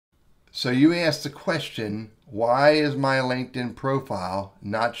So you asked the question, why is my LinkedIn profile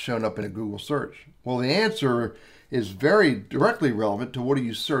not showing up in a Google search? Well, the answer is very directly relevant to what are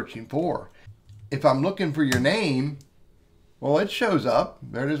you searching for. If I'm looking for your name, well, it shows up.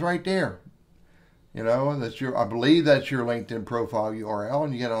 There it is right there. You know, I believe that's your LinkedIn profile URL,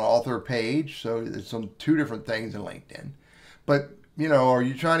 and you get an author page. So it's on two different things in LinkedIn. But, you know, are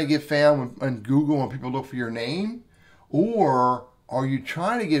you trying to get found on Google when people look for your name? Or are you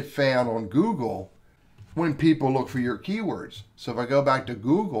trying to get found on Google when people look for your keywords? So if I go back to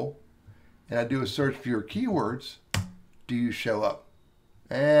Google and I do a search for your keywords, do you show up?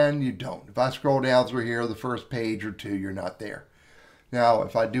 And you don't. If I scroll down through here, the first page or two, you're not there. Now,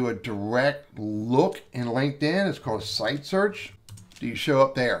 if I do a direct look in LinkedIn, it's called a site search. Do you show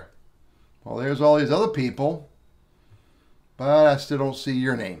up there? Well, there's all these other people, but I still don't see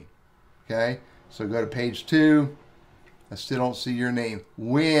your name. Okay, so go to page 2. I still don't see your name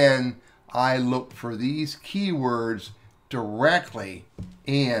when I look for these keywords directly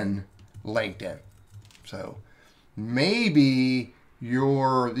in LinkedIn. So maybe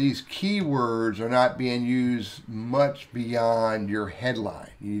these keywords are not being used much beyond your headline.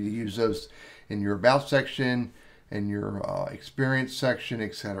 You need to use those in your about section and your experience section,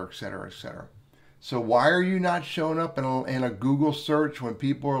 etc., etc., etc. So why are you not showing up in a Google search when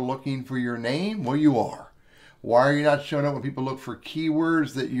people are looking for your name? Well, you are. Why are you not showing up when people look for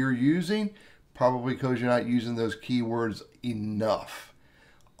keywords that you're using? Probably because you're not using those keywords enough.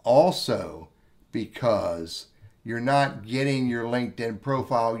 Also, because you're not getting your LinkedIn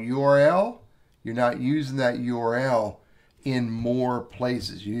profile URL, you're not using that URL in more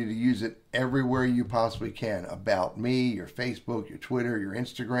places. You need to use it everywhere you possibly can. About me, your Facebook, your Twitter, your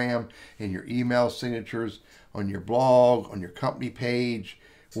Instagram, in your email signatures, on your blog, on your company page,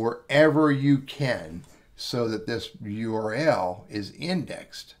 wherever you can, so that this URL is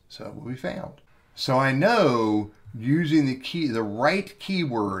indexed so it will be found. So I know using the right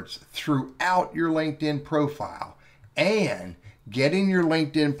keywords throughout your LinkedIn profile and getting your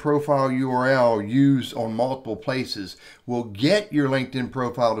LinkedIn profile URL used on multiple places will get your LinkedIn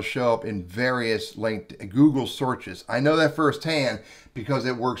profile to show up in various Google searches. I know that firsthand because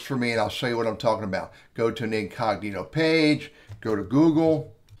it works for me, and I'll show you what I'm talking about. Go to an incognito page, go to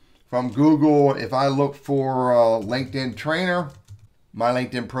Google. From Google, if I look for LinkedIn trainer, my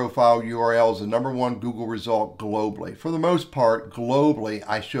LinkedIn profile URL is the #1 Google result globally. For the most part, globally,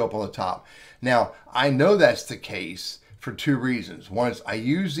 I show up on the top. Now, I know that's the case for two reasons. One is I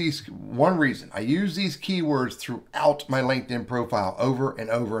use these keywords throughout my LinkedIn profile over and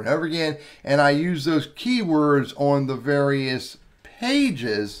over and over again, and I use those keywords on the various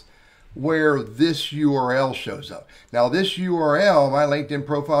pages where this URL shows up. Now this URL, my LinkedIn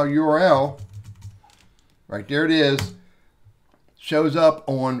profile URL, right there it is, shows up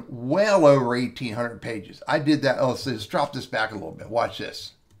on well over 1,800 pages. I did that. Oh, let's drop this back a little bit. Watch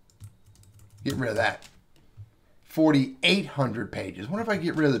this. Get rid of that. 4,800 pages. What if I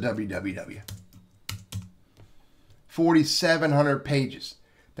get rid of the www? 4,700 pages.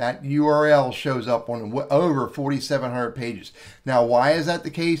 That URL shows up on over 4,700 pages. Now, why is that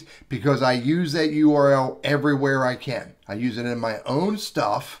the case? Because I use that URL everywhere I can. I use it in my own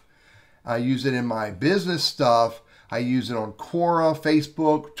stuff. I use it in my business stuff. I use it on Quora,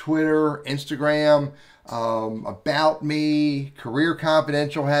 Facebook, Twitter, Instagram, About Me, Career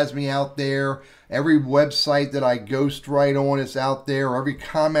Confidential has me out there. Every website that I ghostwrite on is out there. Every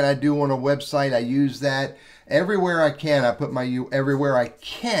comment I do on a website, I use that. Everywhere I can, I put my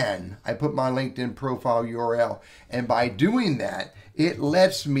LinkedIn profile URL. And by doing that, it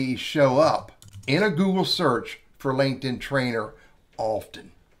lets me show up in a Google search for LinkedIn Trainer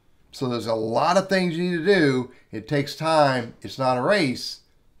often. So there's a lot of things you need to do. It takes time. It's not a race,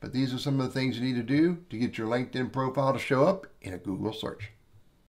 but these are some of the things you need to do to get your LinkedIn profile to show up in a Google search.